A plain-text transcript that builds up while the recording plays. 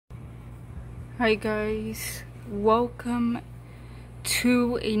Hi guys, welcome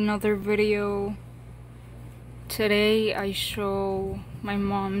to another video. Today I show my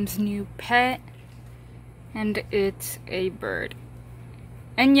mom's new pet, and it's a bird.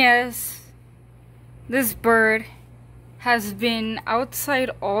 And yes, this bird has been outside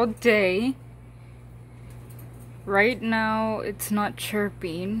all day. Right now it's not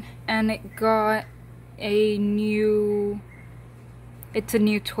chirping, and it got a new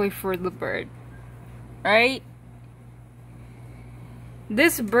toy for the bird. Right?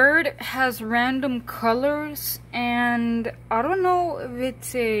 This bird has random colors, and I don't know if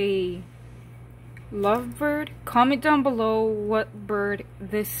it's a lovebird. Comment down below what bird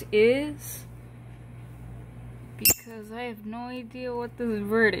this is, because I have no idea what this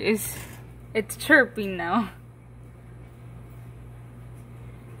bird is. It's chirping now.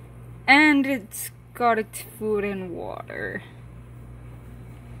 And it's got its food and water.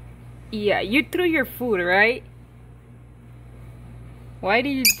 Yeah, you threw your food, right? Why do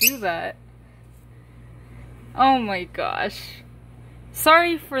you do that? Oh my gosh.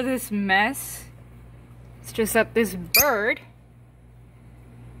 Sorry for this mess. It's just that this bird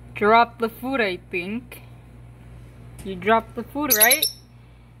dropped the food, I think. You dropped the food, right?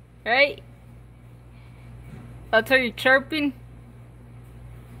 Right? That's why you're chirping?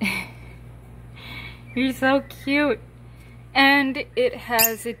 You're so cute. And it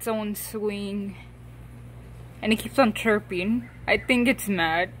has its own swing. And it keeps on chirping. I think it's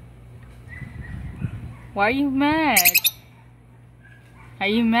mad. Why are you mad? Are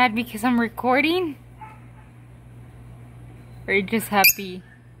you mad because I'm recording? Or are you just happy?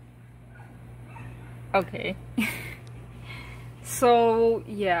 Okay. So,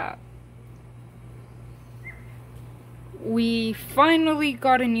 yeah. We finally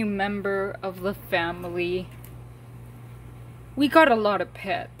got a new member of the family. We got a lot of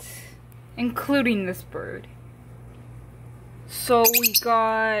pets, including this bird. So we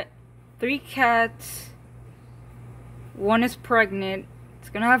got 3 cats. 1 is pregnant. It's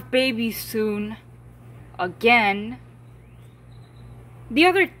gonna have babies soon. Again. The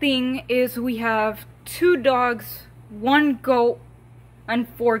other thing is we have 2 dogs, 1 goat, and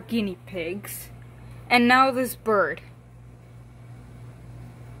 4 guinea pigs. And now this bird.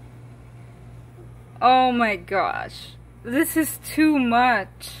 Oh my gosh. This is too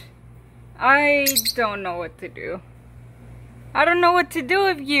much. I don't know what to do. I don't know what to do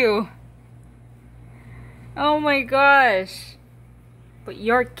with you. Oh my gosh. But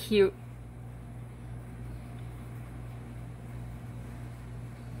you're cute.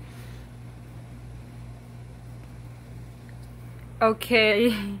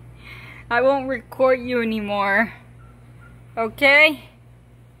 Okay. I won't record you anymore. Okay?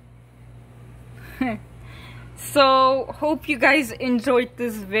 So, hope you guys enjoyed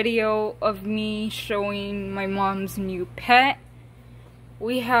this video of me showing my mom's new pet.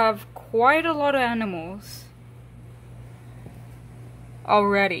 We have quite a lot of animals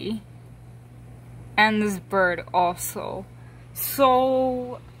already. And this bird also.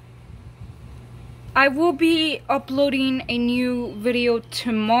 So, I will be uploading a new video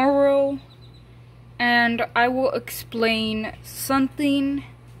tomorrow. And I will explain something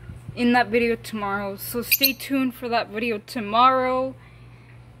in that video tomorrow, so stay tuned for that video tomorrow.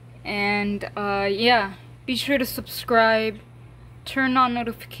 And yeah, be sure to subscribe, turn on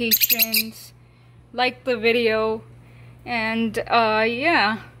notifications, like the video, and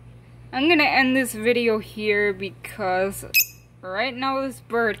yeah, I'm gonna end this video here because right now this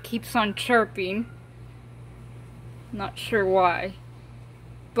bird keeps on chirping. Not sure why,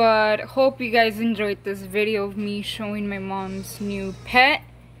 but hope you guys enjoyed this video of me showing my mom's new pet.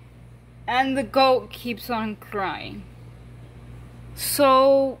 And the goat keeps on crying.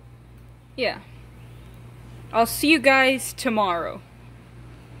 So, yeah. I'll see you guys tomorrow.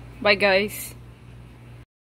 Bye, guys.